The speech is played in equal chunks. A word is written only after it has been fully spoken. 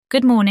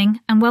Good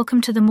morning and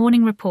welcome to the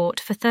morning report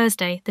for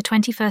Thursday, the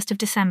 21st of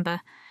December,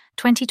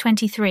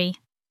 2023.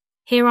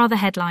 Here are the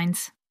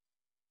headlines.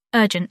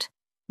 Urgent.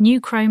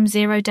 New Chrome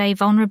zero-day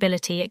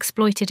vulnerability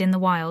exploited in the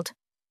wild.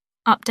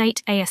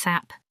 Update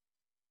ASAP.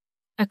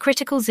 A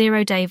critical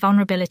zero-day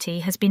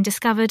vulnerability has been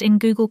discovered in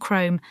Google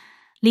Chrome,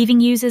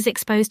 leaving users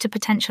exposed to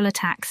potential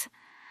attacks.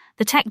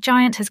 The tech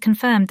giant has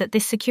confirmed that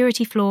this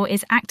security flaw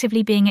is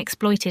actively being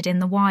exploited in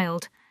the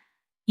wild.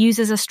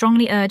 Users are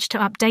strongly urged to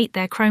update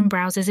their Chrome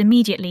browsers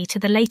immediately to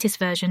the latest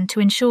version to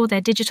ensure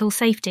their digital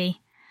safety.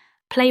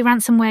 Play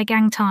ransomware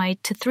gang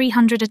tied to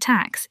 300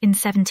 attacks in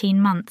 17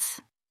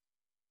 months.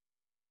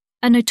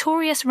 A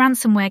notorious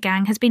ransomware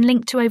gang has been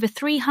linked to over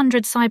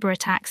 300 cyber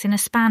attacks in a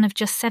span of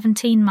just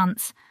 17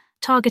 months,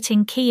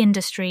 targeting key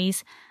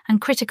industries and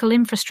critical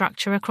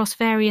infrastructure across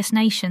various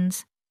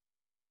nations.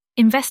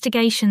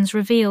 Investigations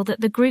reveal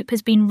that the group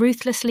has been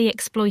ruthlessly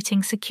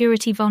exploiting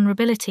security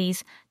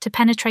vulnerabilities to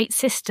penetrate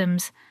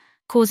systems,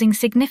 causing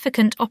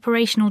significant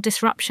operational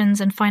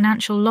disruptions and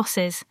financial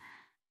losses.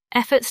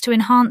 Efforts to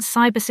enhance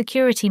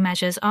cybersecurity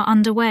measures are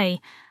underway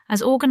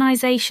as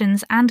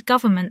organizations and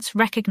governments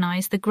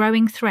recognize the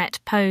growing threat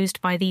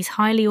posed by these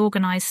highly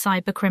organized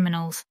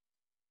cybercriminals.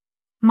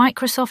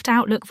 Microsoft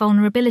Outlook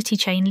vulnerability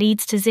chain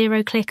leads to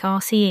zero-click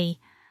RCE.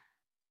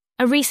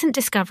 A recent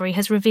discovery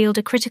has revealed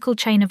a critical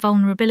chain of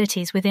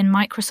vulnerabilities within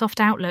Microsoft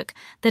Outlook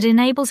that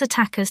enables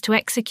attackers to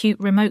execute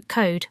remote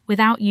code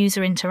without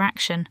user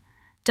interaction.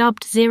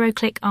 Dubbed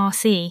zero-click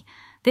RCE,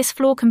 this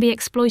flaw can be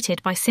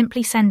exploited by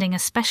simply sending a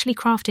specially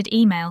crafted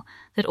email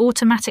that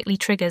automatically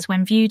triggers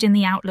when viewed in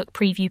the Outlook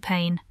preview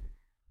pane.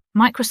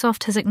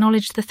 Microsoft has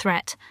acknowledged the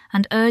threat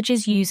and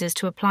urges users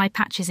to apply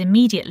patches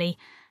immediately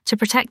to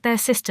protect their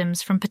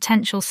systems from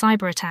potential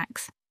cyber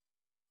attacks.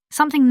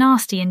 Something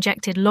nasty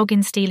injected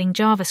login-stealing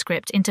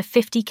JavaScript into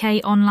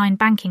 50,000 online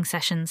banking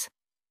sessions.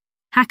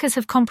 Hackers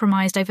have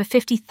compromised over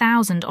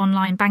 50,000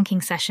 online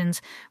banking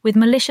sessions with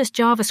malicious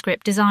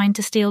JavaScript designed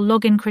to steal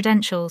login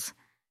credentials.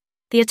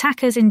 The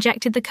attackers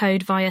injected the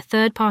code via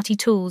third-party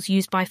tools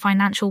used by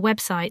financial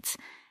websites,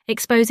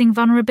 exposing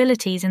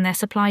vulnerabilities in their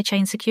supply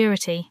chain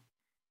security.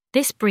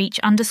 This breach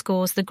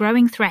underscores the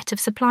growing threat of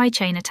supply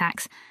chain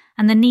attacks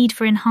and the need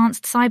for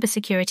enhanced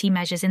cybersecurity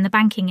measures in the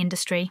banking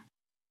industry.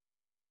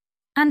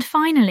 And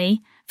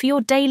finally, for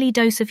your daily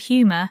dose of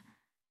humour,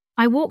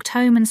 I walked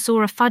home and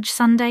saw a fudge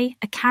sundae,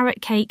 a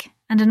carrot cake,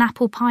 and an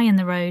apple pie in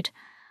the road.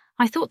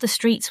 I thought the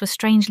streets were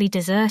strangely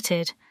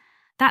deserted.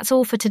 That's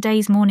all for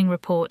today's morning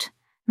report.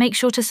 Make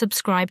sure to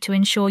subscribe to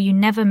ensure you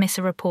never miss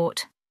a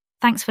report.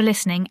 Thanks for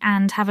listening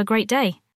and have a great day.